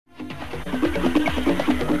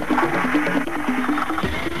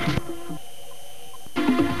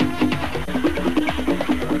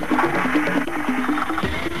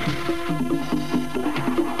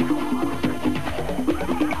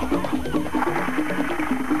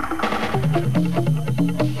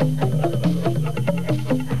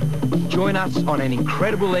us on an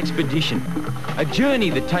incredible expedition. A journey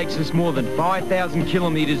that takes us more than 5,000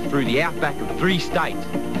 kilometres through the outback of 3 states: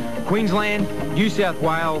 Queensland, New South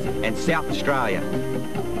Wales and South Australia.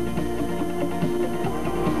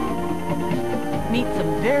 Meet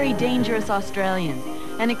some very dangerous Australians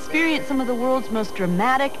and experience some of the world's most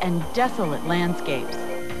dramatic and desolate landscapes.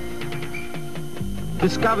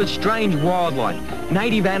 Discover strange wildlife,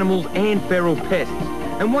 native animals and feral pests,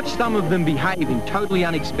 and watch some of them behave in totally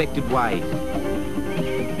unexpected ways.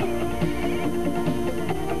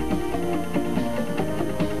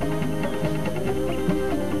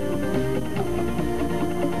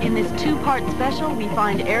 In this 2-part special, we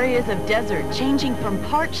find areas of desert changing from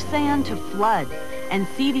parched sand to flood and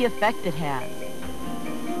see the effect it has.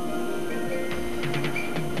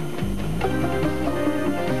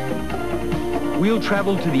 We'll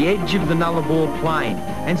travel to the edge of the Nullarbor Plain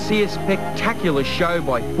and see a spectacular show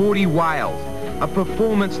by 40 whales, a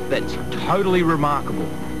performance that's totally remarkable.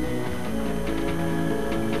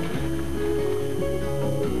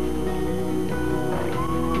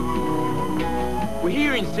 We're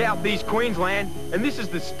here in southeast Queensland, and this is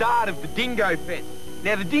the start of the Dingo Fence.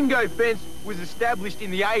 Now, the Dingo Fence was established in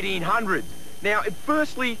the 1800s. Now, it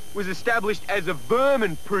firstly was established as a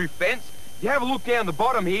vermin-proof fence. If you have a look down the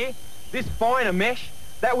bottom here, this finer mesh,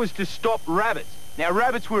 that was to stop rabbits. Now,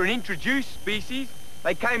 rabbits were an introduced species.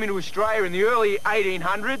 They came into Australia in the early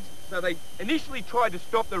 1800s, so they initially tried to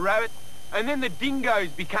stop the rabbits, and then the dingoes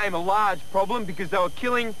became a large problem because they were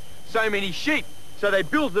killing so many sheep. So they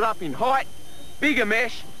built it up in height, bigger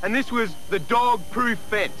mesh, and this was the dog-proof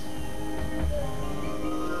fence.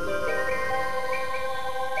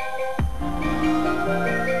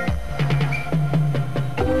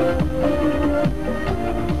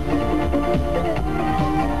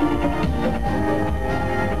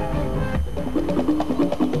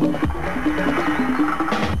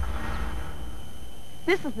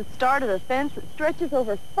 This is the start of the fence that stretches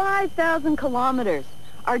over 5,000 kilometers.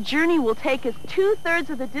 Our journey will take us 2/3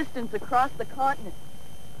 of the distance across the continent.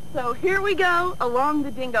 So here we go along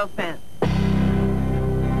the Dingo Fence.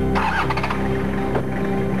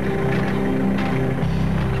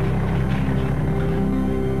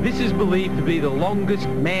 This is believed to be the longest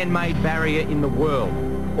man-made barrier in the world,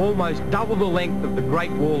 almost double the length of the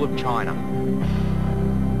Great Wall of China.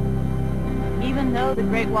 Even though the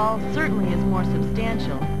Great Wall certainly is more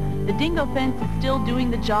substantial, the Dingo Fence is still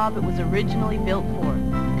doing the job it was originally built for,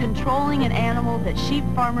 controlling an animal that sheep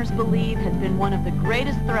farmers believe has been one of the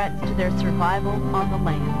greatest threats to their survival on the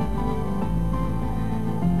land.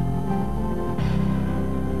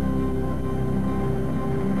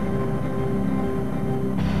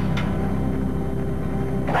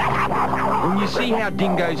 When you see how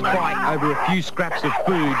dingoes fight over a few scraps of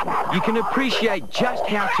food, you can appreciate just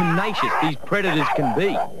how tenacious these predators can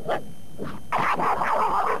be.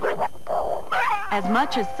 As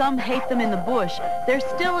much as some hate them in the bush, they're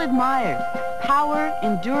still admired. Power,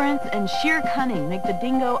 endurance, and sheer cunning make the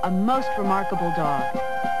dingo a most remarkable dog.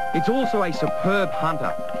 It's also a superb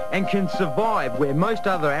hunter and can survive where most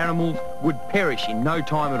other animals would perish in no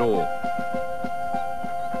time at all.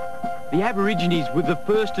 The Aborigines were the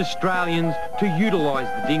first Australians to utilise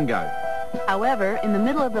the dingo. However, in the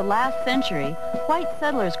middle of the last century, white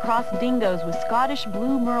settlers crossed dingoes with Scottish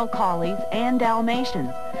blue merle collies and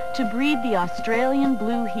Dalmatians to breed the Australian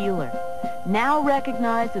blue heeler, now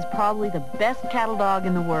recognized as probably the best cattle dog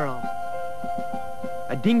in the world.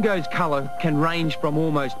 A dingo's colour can range from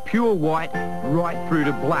almost pure white right through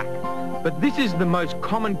to black, but this is the most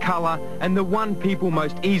common colour and the one people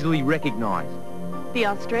most easily recognise. The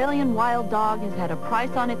Australian wild dog has had a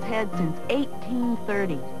price on its head since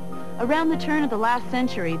 1830. Around the turn of the last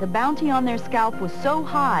century, the bounty on their scalp was so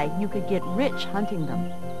high you could get rich hunting them.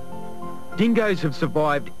 Dingoes have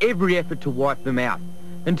survived every effort to wipe them out,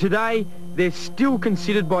 and today they're still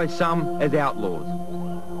considered by some as outlaws.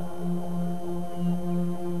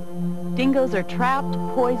 Dingoes are trapped,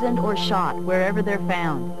 poisoned, or shot wherever they're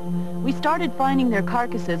found. We started finding their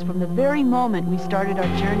carcasses from the very moment we started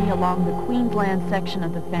our journey along the Queensland section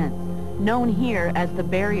of the fence, known here as the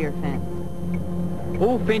barrier fence.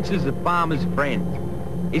 All fences are farmers' friends,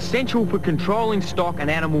 essential for controlling stock and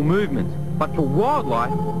animal movements, but for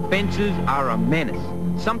wildlife, fences are a menace,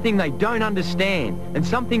 something they don't understand and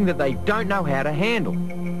something that they don't know how to handle.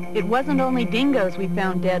 It wasn't only dingoes we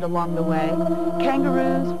found dead along the way.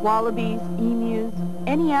 Kangaroos, wallabies, emus,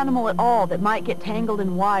 any animal at all that might get tangled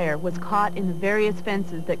in wire was caught in the various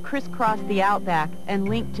fences that crisscrossed the outback and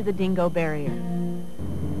linked to the dingo barrier.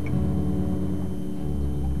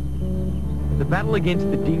 The battle against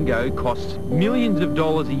the dingo costs millions of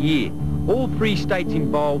dollars a year. All 3 states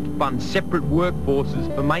involved fund separate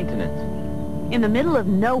workforces for maintenance. In the middle of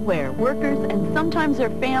nowhere, workers and sometimes their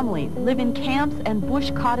families live in camps and bush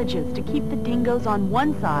cottages to keep the dingoes on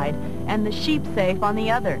one side and the sheep safe on the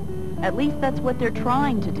other. At least that's what they're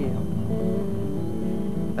trying to do.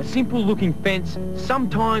 A simple-looking fence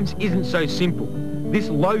sometimes isn't so simple. This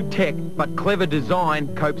low-tech but clever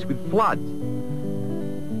design copes with floods.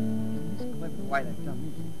 It's a clever way they've done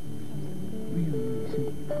this. Really, really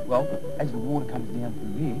simple. Well, as the water comes down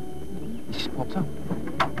through here, it just pops up.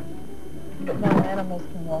 No animals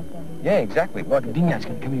can walk on it. Yeah, exactly. Like a dingo's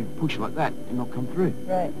going to come in and push like that and not come through.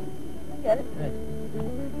 Right. I get it. Yeah.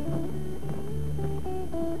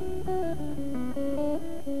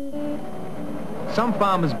 Some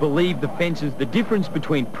farmers believe the fence is the difference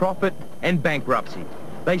between profit and bankruptcy.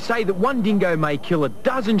 They say that one dingo may kill a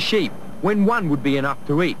dozen sheep when one would be enough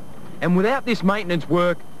to eat. And without this maintenance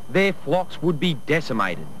work, their flocks would be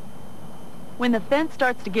decimated. When the fence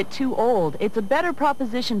starts to get too old, it's a better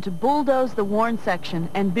proposition to bulldoze the worn section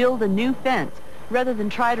and build a new fence rather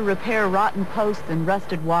than try to repair rotten posts and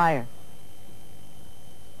rusted wire.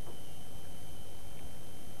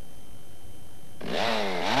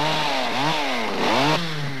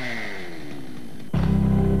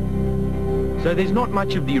 So there's not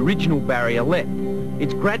much of the original barrier left.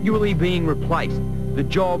 It's gradually being replaced. The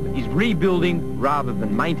job is rebuilding rather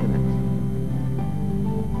than maintenance.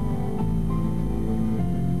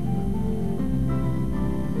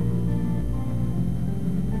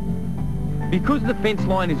 Because the fence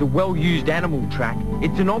line is a well-used animal track,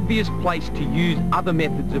 it's an obvious place to use other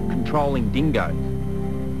methods of controlling dingoes.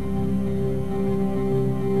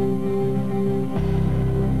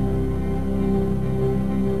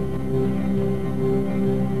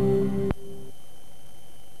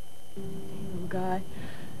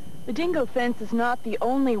 The dingo fence is not the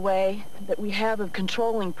only way that we have of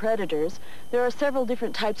controlling predators. There are several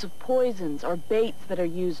different types of poisons or baits that are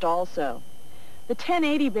used also. The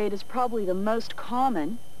 1080 bait is probably the most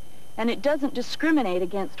common, and it doesn't discriminate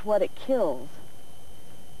against what it kills.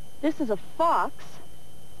 This is a fox.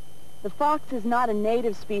 The fox is not a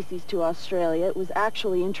native species to Australia. It was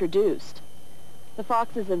actually introduced. The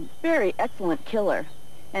fox is a very excellent killer,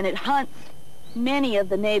 and it hunts many of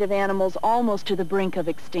the native animals almost to the brink of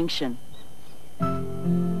extinction.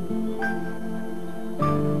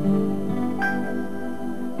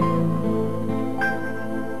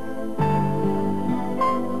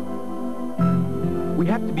 We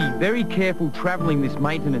have to be very careful travelling this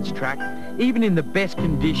maintenance track, even in the best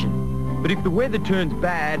condition. But if the weather turns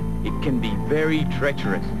bad, it can be very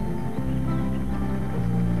treacherous.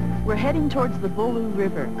 We're heading towards the Bulu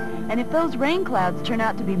River, and if those rain clouds turn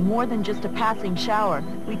out to be more than just a passing shower,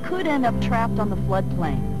 we could end up trapped on the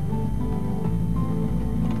floodplain.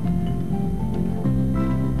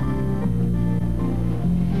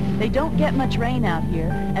 They don't get much rain out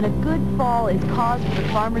here, and a good fall is cause for the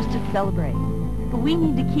farmers to celebrate. But we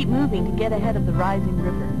need to keep moving to get ahead of the rising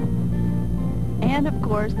river. And of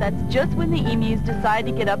course, that's just when the emus decide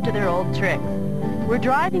to get up to their old tricks. We're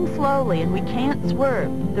driving slowly and we can't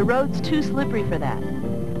swerve. The road's too slippery for that.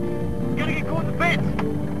 We're gonna get caught in the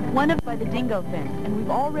fence! One of by the dingo fence, and we've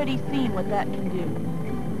already seen what that can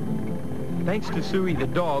do. Thanks to Suey the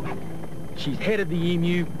dog, she's headed the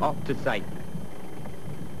emu off to safety.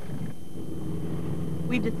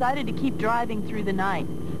 We've decided to keep driving through the night.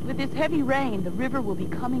 With this heavy rain, the river will be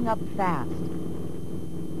coming up fast.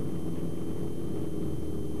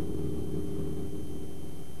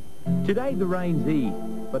 Today the rain's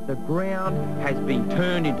eased, but the ground has been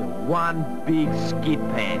turned into one big skid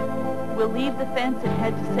pan. We'll leave the fence and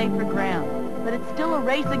head to safer ground, but it's still a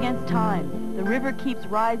race against time. The river keeps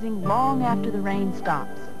rising long after the rain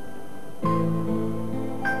stops.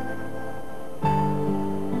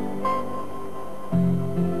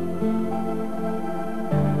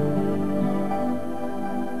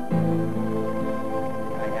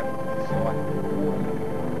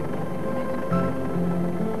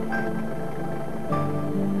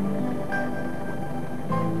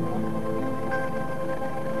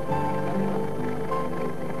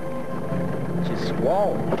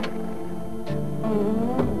 Whoa.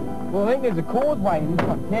 Well, I think there's a causeway in this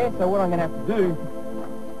one here, so what I'm going to have to do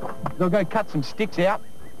is I'll go cut some sticks out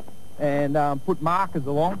and put markers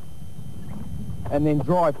along and then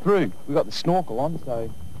drive through. We've got the snorkel on, so...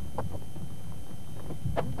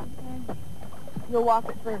 You'll walk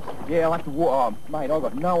it first. Yeah, I'll have to walk... Oh, mate, I've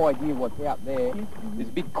got no idea what's out there. There's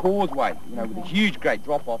a big causeway, you know, with a huge, great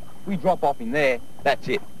drop-off. If we drop off in there, that's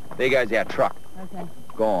it. There goes our truck. Okay.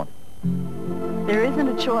 Gone. There isn't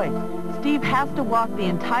a choice. Steve has to walk the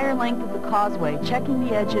entire length of the causeway, checking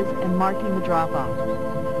the edges and marking the drop-off.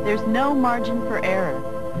 There's no margin for error.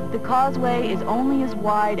 The causeway is only as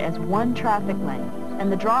wide as one traffic lane,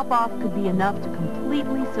 and the drop-off could be enough to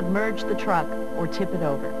completely submerge the truck or tip it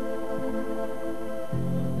over.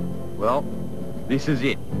 Well, this is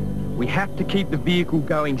it. We have to keep the vehicle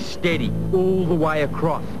going steady all the way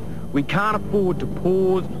across. We can't afford to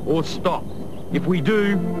pause or stop. If we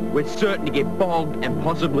do, we're certain to get bogged and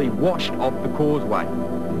possibly washed off the causeway.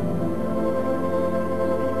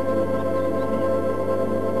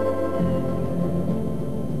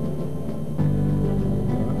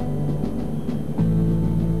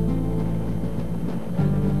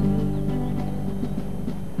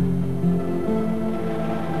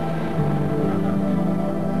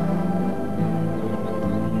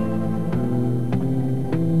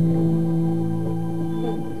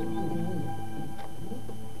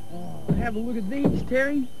 Have a look at these,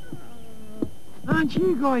 Terry. Aren't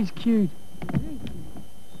you guys cute?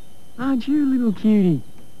 Aren't you, little cutie?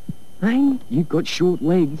 Hey, you've got short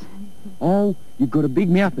legs. Oh, you've got a big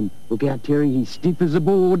mouth, and look out, Terry, he's stiff as a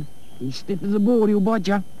board. He's stiff as a board, he'll bite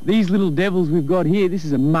you. These little devils we've got here, this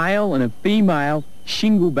is a male and a female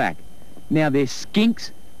shingleback. Now, they're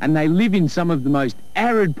skinks, and they live in some of the most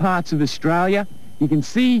arid parts of Australia. You can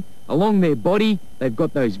see along their body, they've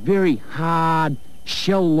got those very hard,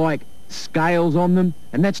 shell-like scales on them,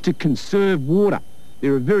 and that's to conserve water.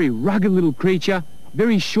 They're a very rugged little creature,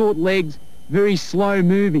 very short legs, very slow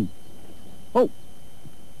moving. Oh,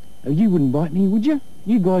 you wouldn't bite me, would you?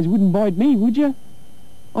 You guys wouldn't bite me, would you?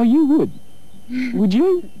 Oh, you would. Would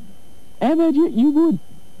you? How about you? You would.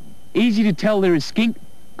 Easy to tell they're a skink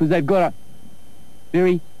because they've got a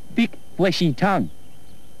very thick, fleshy tongue.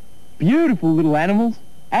 Beautiful little animals,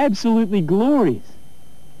 absolutely glorious.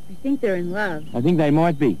 I think they're in love. I think they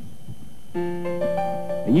might be.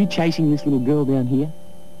 Are you chasing this little girl down here?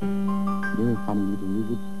 You're a funny little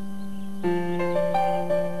lizard.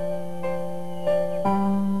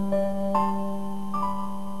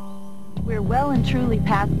 We're well and truly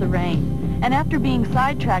past the rain, and after being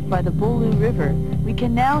sidetracked by the Bolu River, we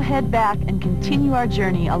can now head back and continue our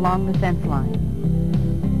journey along the fence line.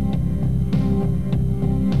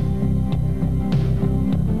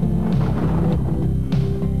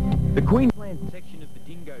 The Queensland section of the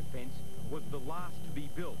Dingo Fence was the last to be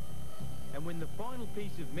built, and when the final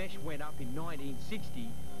piece of mesh went up in 1960,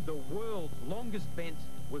 the world's longest fence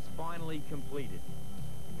was finally completed.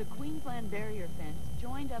 The Queensland barrier fence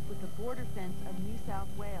joined up with the border fence of New South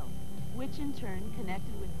Wales, which in turn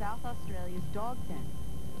connected with South Australia's dog fence.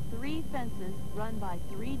 3 fences run by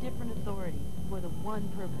 3 different authorities for the one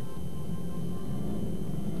purpose.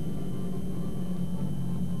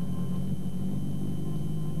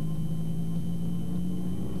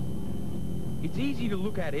 It's easy to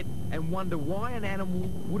look at it and wonder why an animal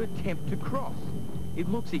would attempt to cross. It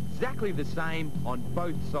looks exactly the same on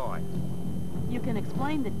both sides. You can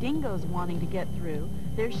explain the dingoes wanting to get through.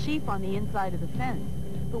 There's sheep on the inside of the fence.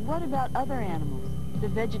 But what about other animals, the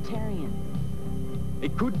vegetarians?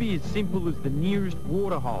 It could be as simple as the nearest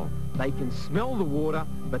water hole. They can smell the water,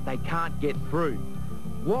 but they can't get through.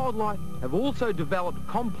 Wildlife have also developed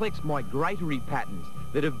complex migratory patterns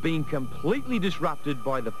that have been completely disrupted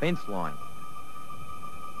by the fence line.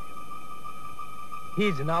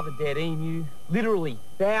 Here's another dead emu, literally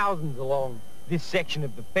thousands along this section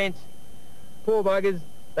of the fence. Poor buggers,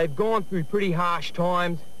 they've gone through pretty harsh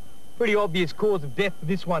times. Pretty obvious cause of death for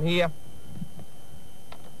this one here.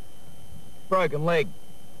 Broken leg.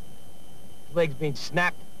 His leg's been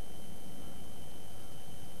snapped.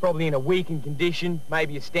 Probably in a weakened condition,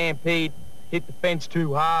 maybe a stampede. Hit the fence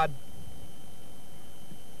too hard.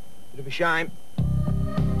 Bit of a shame.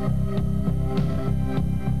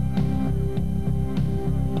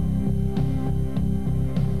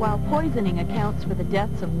 While poisoning accounts for the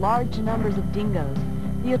deaths of large numbers of dingoes,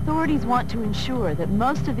 the authorities want to ensure that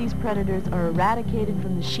most of these predators are eradicated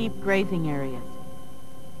from the sheep grazing areas.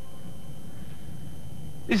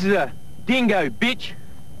 This is a dingo bitch,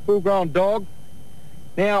 full-grown dog.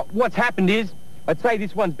 Now, what's happened is, I'd say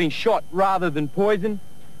this one's been shot rather than poisoned.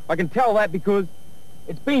 I can tell that because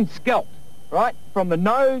it's been scalped, right? From the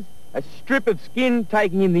nose, a strip of skin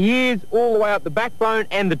taking in the ears, all the way up the backbone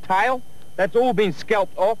and the tail. That's all been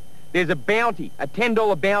scalped off. There's a bounty, a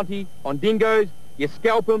 $10 bounty on dingoes. You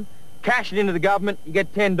scalp them, cash it into the government, you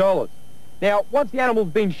get $10. Now, once the animal's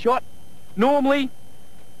been shot, normally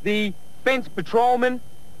the fence patrolmen,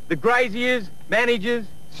 the graziers, managers,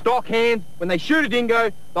 stock hands, when they shoot a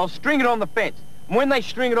dingo, they'll string it on the fence. And when they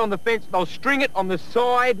string it on the fence, they'll string it on the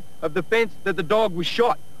side of the fence that the dog was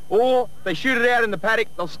shot. Or if they shoot it out in the paddock,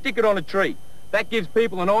 they'll stick it on a tree. That gives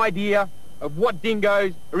people an idea of what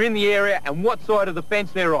dingoes are in the area and what side of the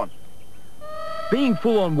fence they're on. Being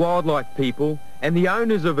full-on wildlife people and the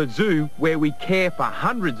owners of a zoo where we care for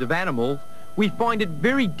hundreds of animals, we find it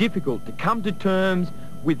very difficult to come to terms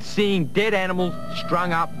with seeing dead animals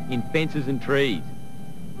strung up in fences and trees.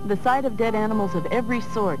 The sight of dead animals of every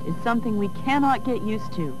sort is something we cannot get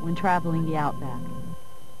used to when traveling the outback.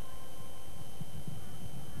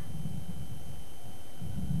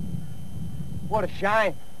 What a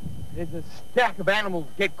shame. There's a stack of animals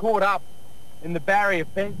get caught up in the barrier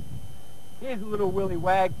fence. Here's a little willy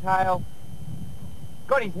wagtail.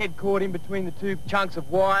 Got his head caught in between the two chunks of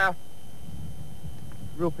wire.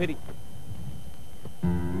 Real pity.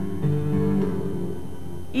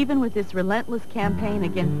 Even with this relentless campaign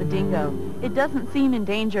against the dingo, it doesn't seem in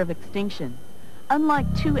danger of extinction, unlike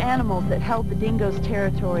two animals that held the dingo's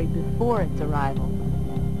territory before its arrival.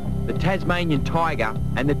 The Tasmanian tiger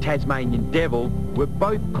and the Tasmanian devil were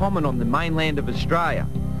both common on the mainland of Australia.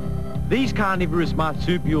 These carnivorous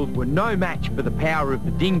marsupials were no match for the power of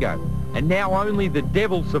the dingo, and now only the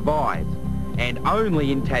devil survives, and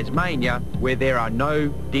only in Tasmania where there are no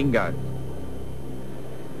dingoes.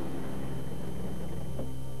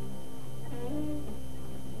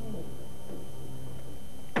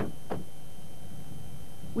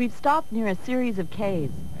 We've stopped near a series of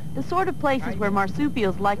caves, the sort of places where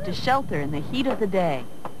marsupials like to shelter in the heat of the day.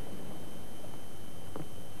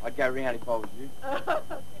 I'd go round if I was you.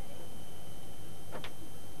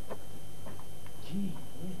 Gee,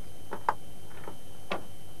 yeah.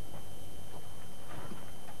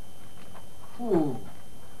 Ooh.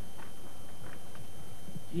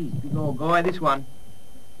 Geez, big old guy, this one.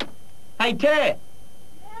 Hey, Tara! Yeah.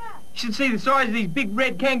 You should see the size of these big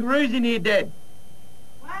red kangaroos in here, Dad.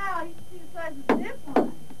 Wow, you can see the size of this one.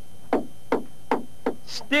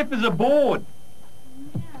 Stiff as a board.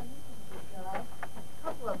 Yeah, this is a good guy. A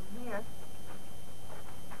couple of them here.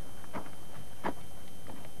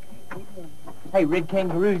 Hey, red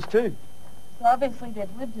kangaroos too. So obviously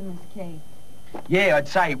they've lived in this cave. Yeah, I'd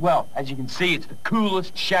say, well, as you can see, it's the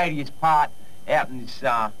coolest, shadiest part out in this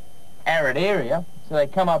arid area. So they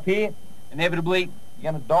come up here, inevitably,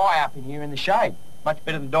 you're going to die up in here in the shade. Much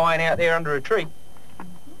better than dying out there under a tree.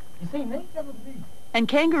 You see me? And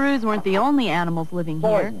kangaroos weren't the only animals living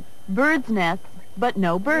here. Birds' nests, but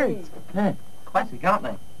no birds. Yeah, classic, aren't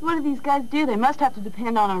they? What do these guys do? They must have to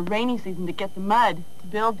depend on a rainy season to get the mud to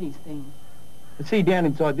build these things. You see down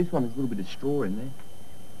inside this one, there's a little bit of straw in there.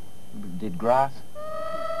 A little bit of dead grass.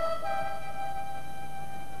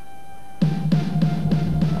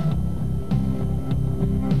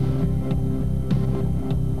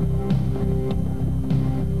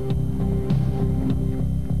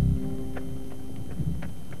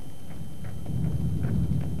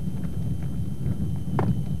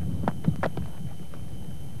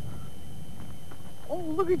 Oh,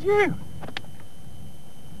 look at you!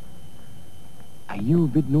 Are you a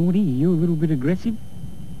bit naughty? Are you a little bit aggressive?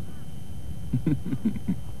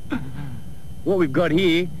 What we've got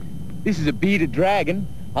here, this is a bearded dragon.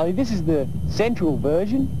 I mean, this is the central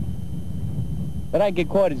version. They don't get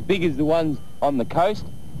quite as big as the ones on the coast.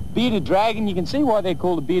 Bearded dragon, you can see why they're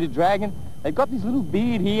called a bearded dragon. They've got this little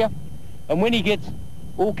beard here, and when he gets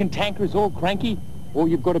all cantankerous, all cranky, well,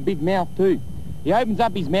 you've got a big mouth too. He opens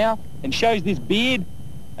up his mouth and shows this beard,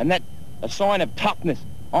 and that's a sign of toughness.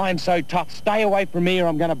 I am so tough. Stay away from me or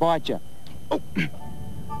I'm going to bite you. Oh.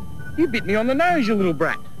 You bit me on the nose, you little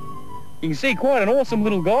brat. You can see quite an awesome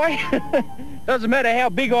little guy. Doesn't matter how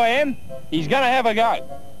big I am, he's going to have a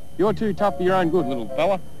go. You're too tough for your own good, little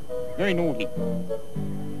fella. Very naughty.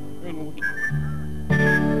 Very naughty.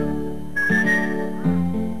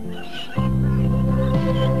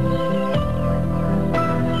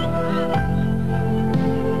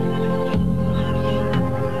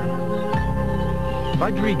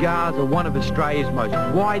 Budgerigars are one of Australia's most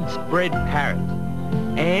widespread parrots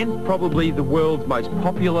and probably the world's most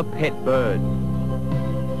popular pet bird.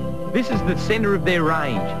 This is the centre of their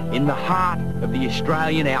range in the heart of the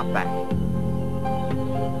Australian outback.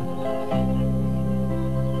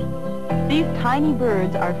 These tiny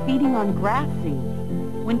birds are feeding on grass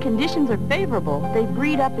seeds. When conditions are favourable, they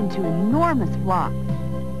breed up into enormous flocks.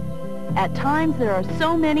 At times there are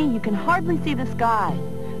so many you can hardly see the sky.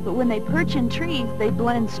 But when they perch in trees, they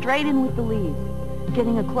blend straight in with the leaves.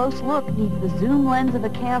 Getting a close look needs the zoom lens of a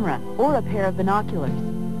camera or a pair of binoculars.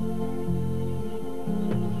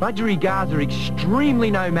 Budgerigars are extremely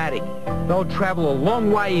nomadic. They'll travel a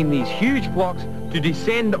long way in these huge flocks to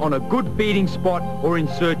descend on a good feeding spot or in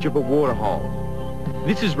search of a waterhole.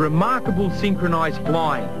 This is remarkable synchronized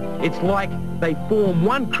flying. It's like they form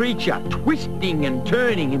one creature, twisting and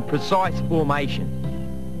turning in precise formation.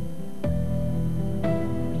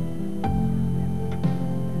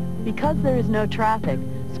 Because there is no traffic,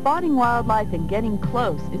 Spotting wildlife and getting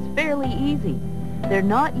close is fairly easy. They're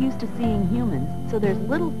not used to seeing humans, so there's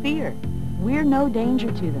little fear. We're no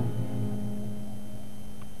danger to them.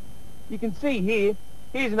 You can see here,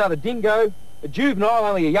 here's another dingo, a juvenile,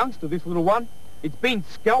 only a youngster, this little one. It's been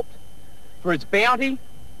scalped for its bounty.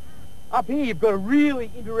 Up here you've got a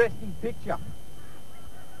really interesting picture.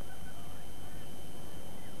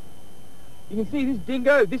 You can see this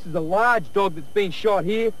dingo, this is a large dog that's been shot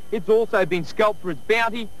here. It's also been scalped for its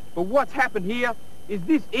bounty. But what's happened here is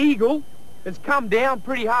this eagle has come down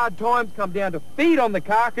pretty hard times, come down to feed on the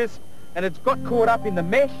carcass, and it's got caught up in the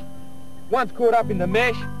mesh. Once caught up in the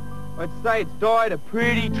mesh, I'd say it's died a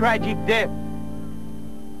pretty tragic death.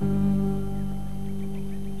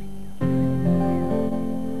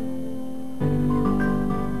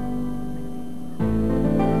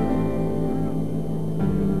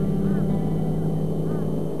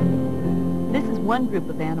 This is one group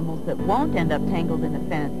of animals that won't end up tangled in a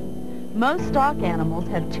fence. Most stock animals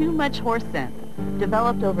have too much horse sense,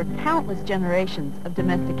 developed over countless generations of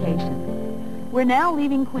domestication. We're now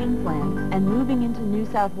leaving Queensland and moving into New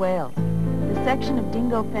South Wales, the section of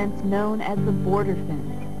Dingo Fence known as the Border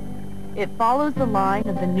Fence. It follows the line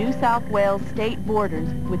of the New South Wales state borders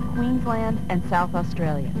with Queensland and South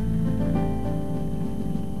Australia.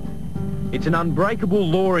 It's an unbreakable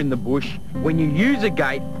law in the bush. When you use a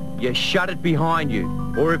gate, you shut it behind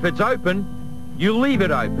you. Or if it's open, you leave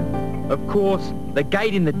it open. Of course, the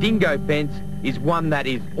gate in the Dingo Fence is one that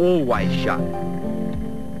is always shut.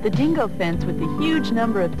 The Dingo Fence, with the huge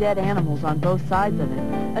number of dead animals on both sides of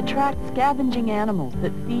it, attracts scavenging animals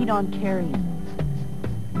that feed on carrion.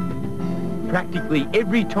 Practically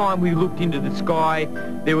every time we looked into the sky,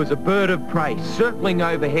 there was a bird of prey circling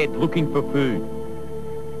overhead looking for food.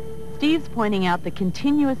 Steve's pointing out the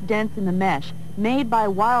continuous dents in the mesh made by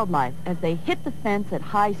wildlife as they hit the fence at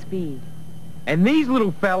high speed. And these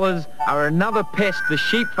little fellas are another pest the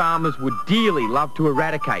sheep farmers would dearly love to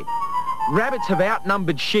eradicate. Rabbits have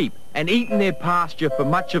outnumbered sheep and eaten their pasture for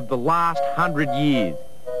much of the last 100 years.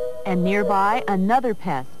 And nearby, another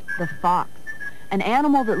pest, the fox, an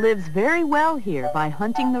animal that lives very well here by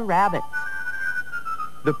hunting the rabbits.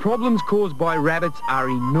 The problems caused by rabbits are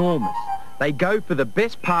enormous. They go for the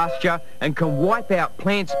best pasture and can wipe out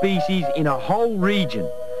plant species in a whole region.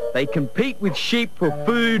 They compete with sheep for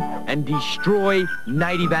food and destroy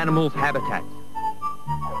native animals' habitats.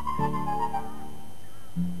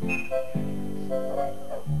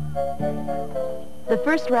 The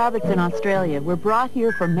first rabbits in Australia were brought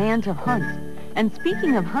here for man to hunt. And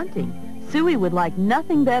speaking of hunting, Suey would like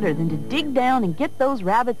nothing better than to dig down and get those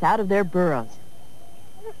rabbits out of their burrows.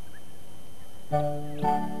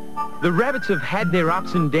 The rabbits have had their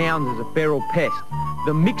ups and downs as a feral pest.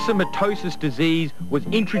 The myxomatosis disease was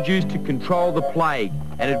introduced to control the plague,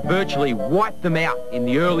 and it virtually wiped them out in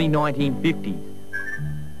the early 1950s.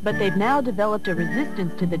 But they've now developed a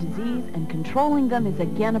resistance to the disease, and controlling them is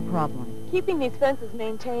again a problem. Keeping these fences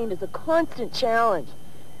maintained is a constant challenge.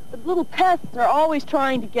 The little pests are always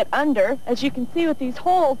trying to get under. As you can see with these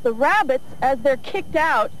holes, the rabbits, as they're kicked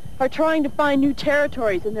out, are trying to find new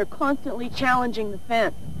territories, and they're constantly challenging the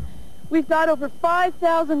fence. We've got over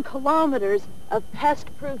 5,000 kilometers of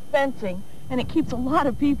pest-proof fencing, and it keeps a lot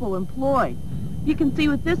of people employed. You can see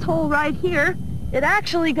with this hole right here, it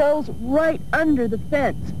actually goes right under the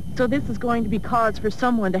fence. So this is going to be cause for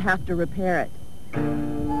someone to have to repair it.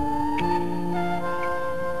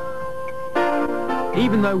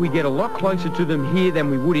 Even though we get a lot closer to them here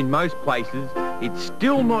than we would in most places, it's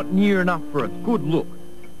still not near enough for a good look.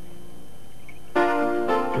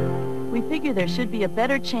 We figure there should be a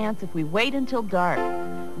better chance if we wait until dark.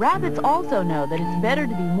 Rabbits also know that it's better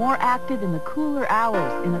to be more active in the cooler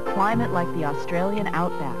hours in a climate like the Australian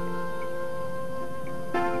outback.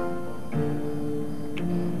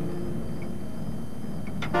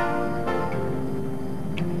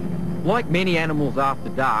 Like many animals after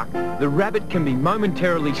dark, the rabbit can be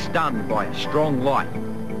momentarily stunned by a strong light.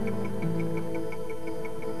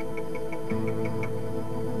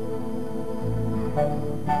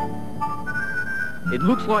 It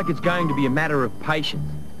looks like it's going to be a matter of patience.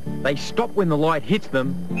 They stop when the light hits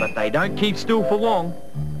them, but they don't keep still for long.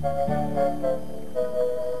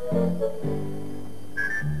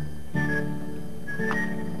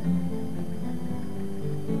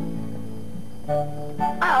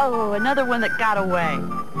 Oh, another one that got away.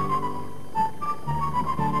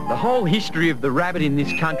 The whole history of the rabbit in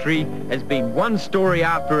this country has been one story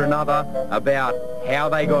after another about how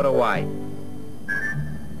they got away.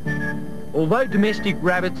 Although domestic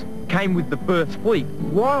rabbits came with the first fleet,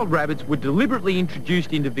 wild rabbits were deliberately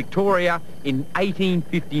introduced into Victoria in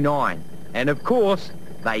 1859. And of course,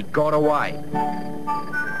 they got away.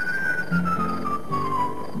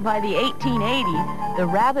 By the 1880s, the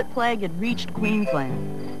rabbit plague had reached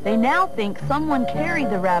Queensland. They now think someone carried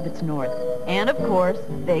the rabbits north, and of course,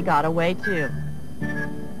 they got away too.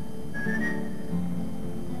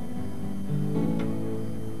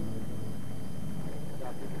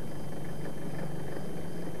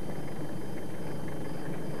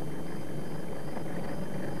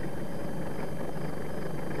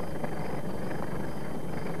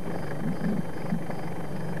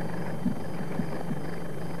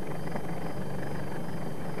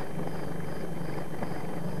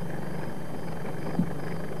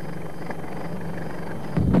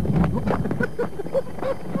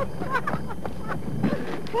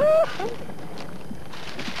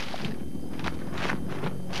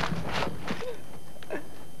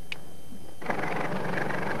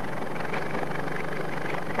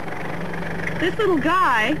 This little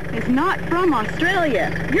guy is not from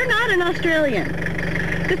Australia. You're not an Australian.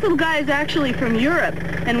 This little guy is actually from Europe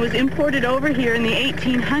and was imported over here in the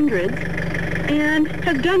 1800s and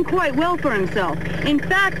has done quite well for himself. In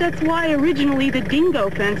fact, that's why originally the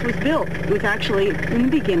Dingo Fence was built. It was actually, in the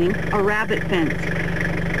beginning, a rabbit fence.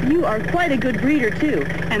 You are quite a good breeder too,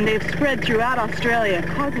 and they've spread throughout Australia,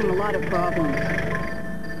 causing a lot of problems.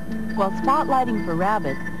 While spotlighting for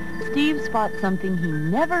rabbits, Steve spots something he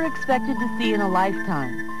never expected to see in a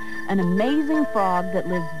lifetime. An amazing frog that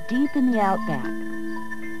lives deep in the outback.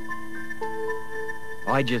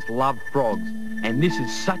 I just love frogs, and this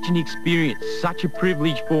is such an experience, such a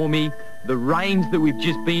privilege for me. The rains that we've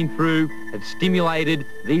just been through have stimulated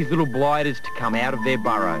these little blighters to come out of their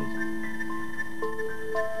burrows.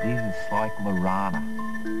 These are Cyclorana,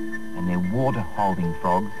 and they're water-holding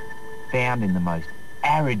frogs found in the most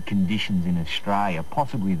arid conditions in Australia,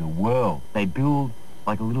 possibly the world. They build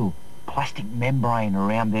like a little plastic membrane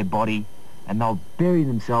around their body, and they'll bury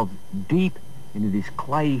themselves deep into this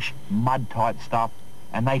clayish mud-type stuff,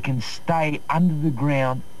 and they can stay under the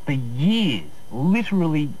ground for years,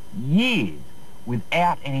 literally years,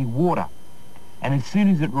 without any water. And as soon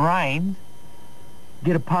as it rains,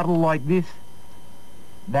 get a puddle like this,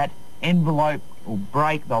 that envelope will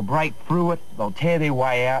break, they'll break through it, they'll tear their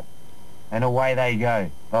way out, and away they go.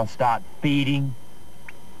 They'll start feeding,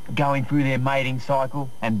 going through their mating cycle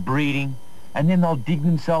and breeding, and then they'll dig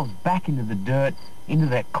themselves back into the dirt, into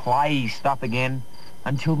that clayey stuff again,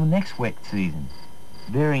 until the next wet season.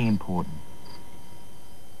 Very important.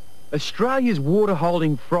 Australia's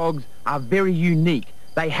water-holding frogs are very unique.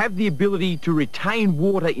 They have the ability to retain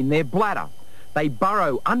water in their bladder. They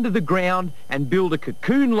burrow under the ground and build a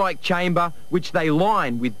cocoon-like chamber which they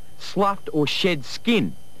line with sloughed or shed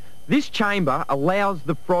skin. This chamber allows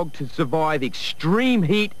the frog to survive extreme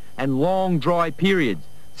heat and long dry periods,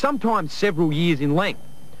 sometimes several years in length.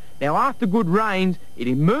 Now, after good rains, it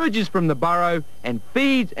emerges from the burrow and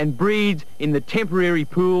feeds and breeds in the temporary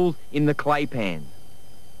pools in the clay pans.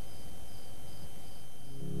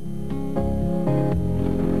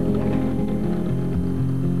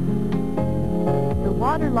 The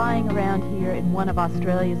water lying around here in one of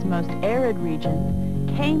Australia's most arid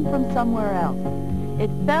regions came from somewhere else. It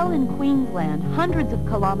fell in Queensland, hundreds of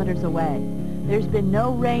kilometers away. There's been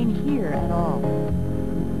no rain here at all.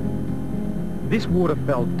 This water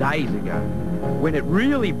fell days ago. When it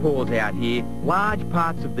really pours out here, large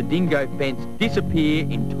parts of the Dingo Fence disappear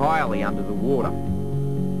entirely under the water.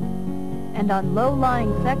 And on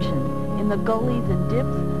low-lying sections, in the gullies and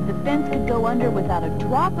dips, the fence could go under without a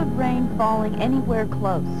drop of rain falling anywhere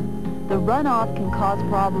close. The runoff can cause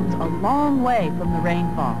problems a long way from the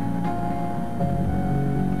rainfall.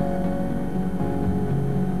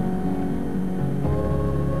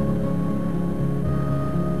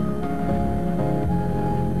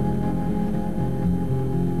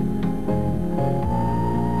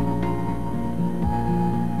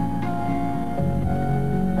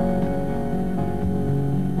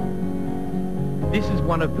 This is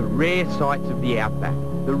one of the rare sights of the outback.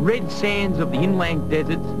 The red sands of the inland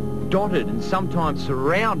deserts, dotted and sometimes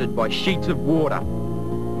surrounded by sheets of water.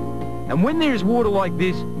 And when there is water like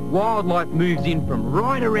this, wildlife moves in from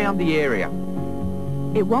right around the area.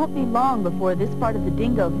 It won't be long before this part of the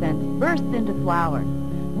Dingo Fence bursts into flower.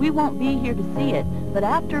 We won't be here to see it, but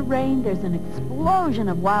after rain there's an explosion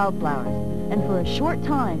of wildflowers, and for a short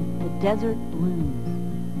time the desert blooms.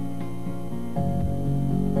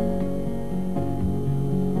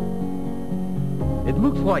 It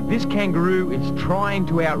looks like this kangaroo is trying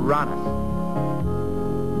to outrun us.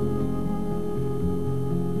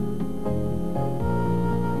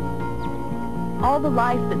 All the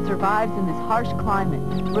life that survives in this harsh climate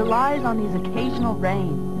relies on these occasional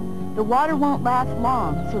rains. The water won't last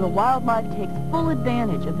long, so the wildlife takes full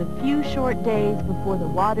advantage of the few short days before the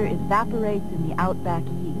water evaporates in the outback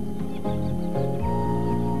heat.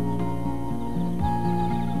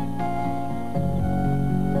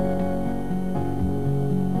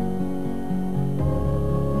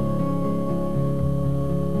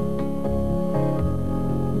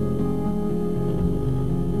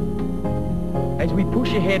 As we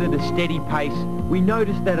push ahead at a steady pace, we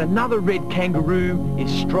notice that another red kangaroo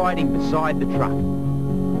is striding beside the truck.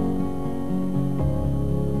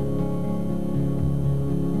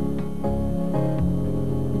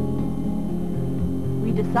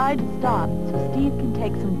 We decide to stop so Steve can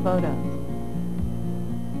take some photos.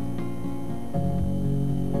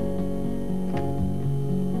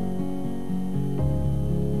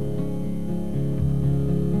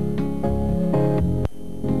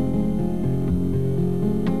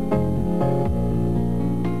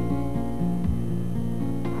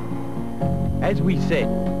 As we said,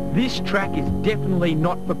 this track is definitely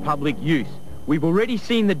not for public use. We've already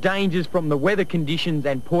seen the dangers from the weather conditions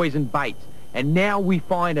and poison baits, and now we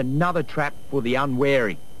find another trap for the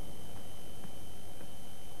unwary.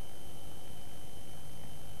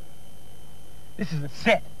 This is a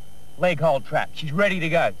set leg hold trap. She's ready to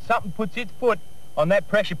go. Something puts its foot on that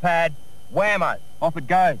pressure pad, whammo, off it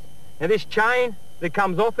goes. Now this chain that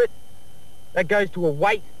comes off it, that goes to a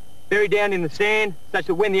weight buried down in the sand, such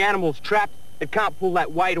that when the animal's trapped, it can't pull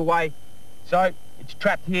that weight away. So it's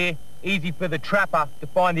trapped here, easy for the trapper to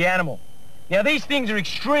find the animal. Now these things are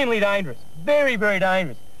extremely dangerous, very, very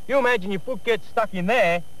dangerous. You imagine your foot gets stuck in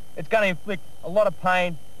there, it's going to inflict a lot of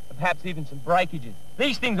pain, perhaps even some breakages.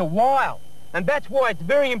 These things are wild, and that's why it's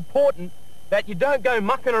very important that you don't go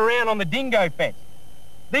mucking around on the dingo fence.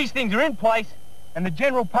 These things are in place, and the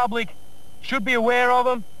general public should be aware of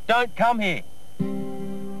them. Don't come here.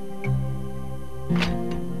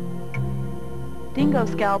 Dingo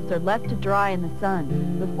scalps are left to dry in the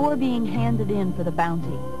sun before being handed in for the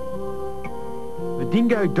bounty. The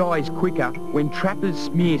dingo dies quicker when trappers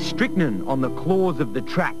smear strychnine on the claws of the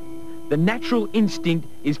trap. The natural instinct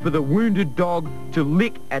is for the wounded dog to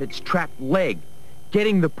lick at its trapped leg,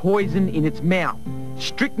 getting the poison in its mouth.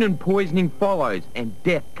 Strychnine poisoning follows and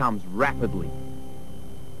death comes rapidly.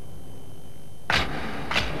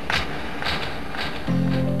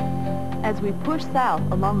 As we push south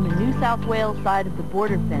along the New South Wales side of the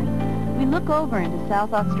border fence, we look over into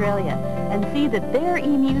South Australia and see that their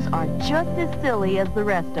emus are just as silly as the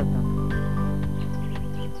rest of them.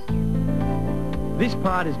 This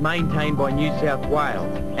part is maintained by New South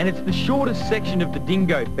Wales, and it's the shortest section of the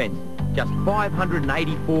dingo fence, just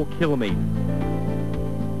 584 kilometres.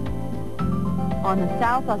 On the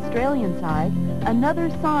South Australian side, another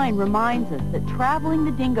sign reminds us that traveling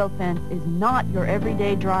the dingo fence is not your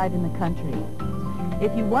everyday drive in the country.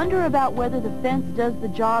 If you wonder about whether the fence does the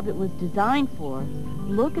job it was designed for,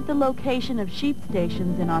 look at the location of sheep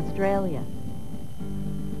stations in Australia.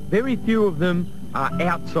 Very few of them are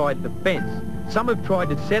outside the fence. Some have tried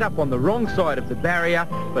to set up on the wrong side of the barrier,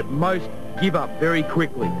 but most give up very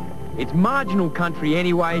quickly. It's marginal country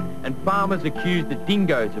anyway, and farmers accuse the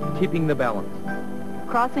dingoes of tipping the balance.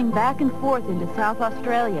 Crossing back and forth into South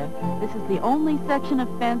Australia, this is the only section of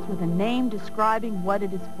fence with a name describing what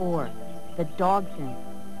it is for, the dog fence.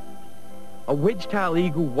 A wedge-tailed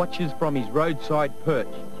eagle watches from his roadside perch.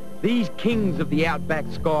 These kings of the outback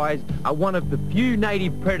skies are one of the few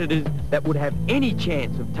native predators that would have any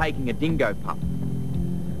chance of taking a dingo pup.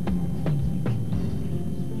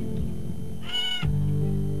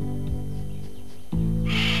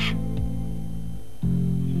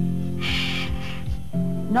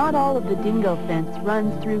 Not all of the dingo fence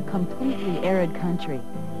runs through completely arid country.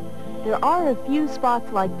 There are a few spots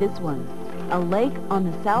like this one, a lake on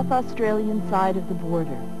the South Australian side of the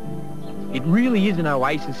border. It really is an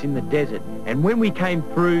oasis in the desert, and when we came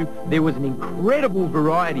through, there was an incredible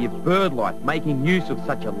variety of bird life making use of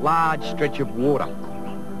such a large stretch of water.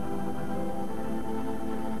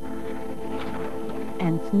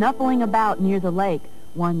 And snuffling about near the lake,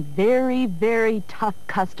 one very, very tough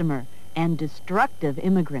customer and destructive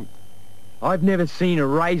immigrant. I've never seen a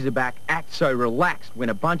razorback act so relaxed when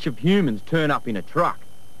a bunch of humans turn up in a truck.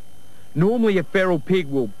 Normally a feral pig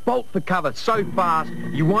will bolt for cover so fast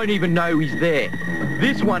you won't even know he's there.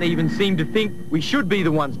 This one even seemed to think we should be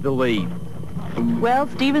the ones to leave. Well,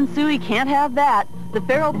 Steve and Suey can't have that. The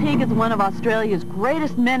feral pig is one of Australia's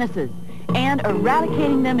greatest menaces, and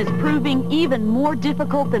eradicating them is proving even more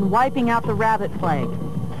difficult than wiping out the rabbit plague.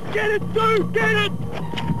 Get it, Sue! Get it!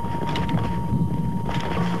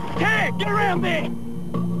 Tag! Get around there!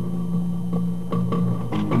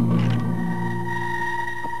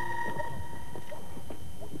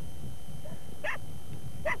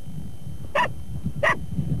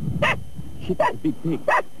 Shit, that's a big pig.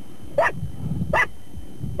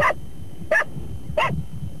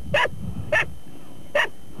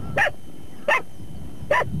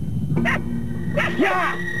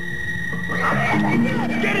 Yeah!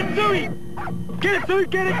 Get him, Zooey! Get it, Zooey,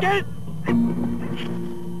 get it, get it!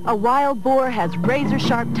 A wild boar has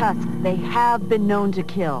razor-sharp tusks they have been known to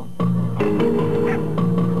kill.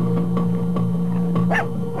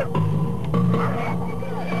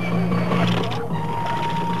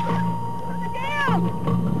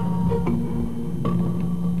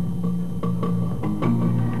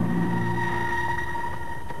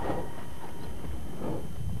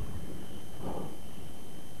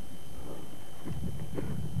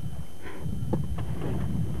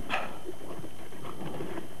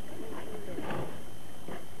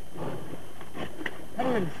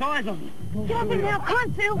 The size of them. Get up and now, come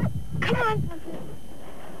on, Sue. Come on.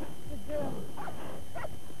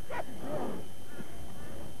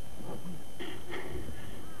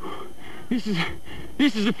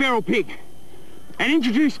 This is a feral pig. An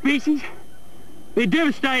introduced species. They're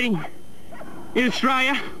devastating in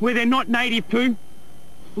Australia, where they're not native to.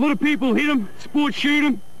 A lot of people hit them, sport shoot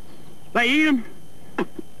them, they eat them.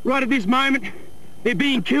 Right at this moment, they're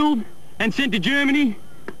being killed and sent to Germany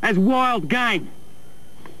as wild game.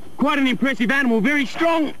 Quite an impressive animal, very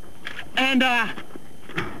strong, and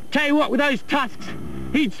tell you what, with those tusks,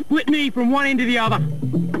 he'd split me from one end to the other.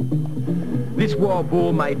 This wild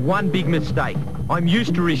boar made one big mistake. I'm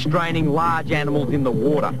used to restraining large animals in the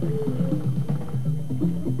water.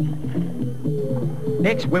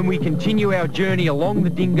 Next, when we continue our journey along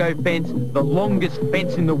the Dingo Fence, the longest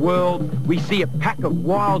fence in the world, we see a pack of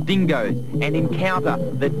wild dingoes and encounter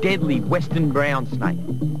the deadly western brown snake.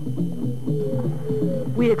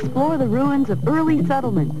 We explore the ruins of early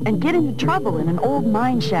settlements and get into trouble in an old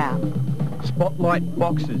mine shaft. Spotlight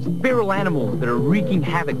foxes, feral animals that are wreaking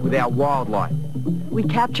havoc with our wildlife. We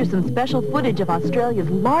capture some special footage of Australia's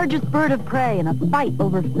largest bird of prey in a fight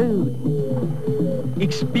over food.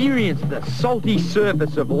 Experience the salty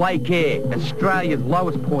surface of Lake Eyre, Australia's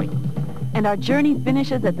lowest point. And our journey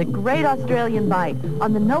finishes at the Great Australian Bight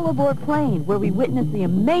on the Nullarbor Plain, where we witness the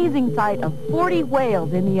amazing sight of 40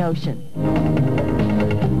 whales in the ocean.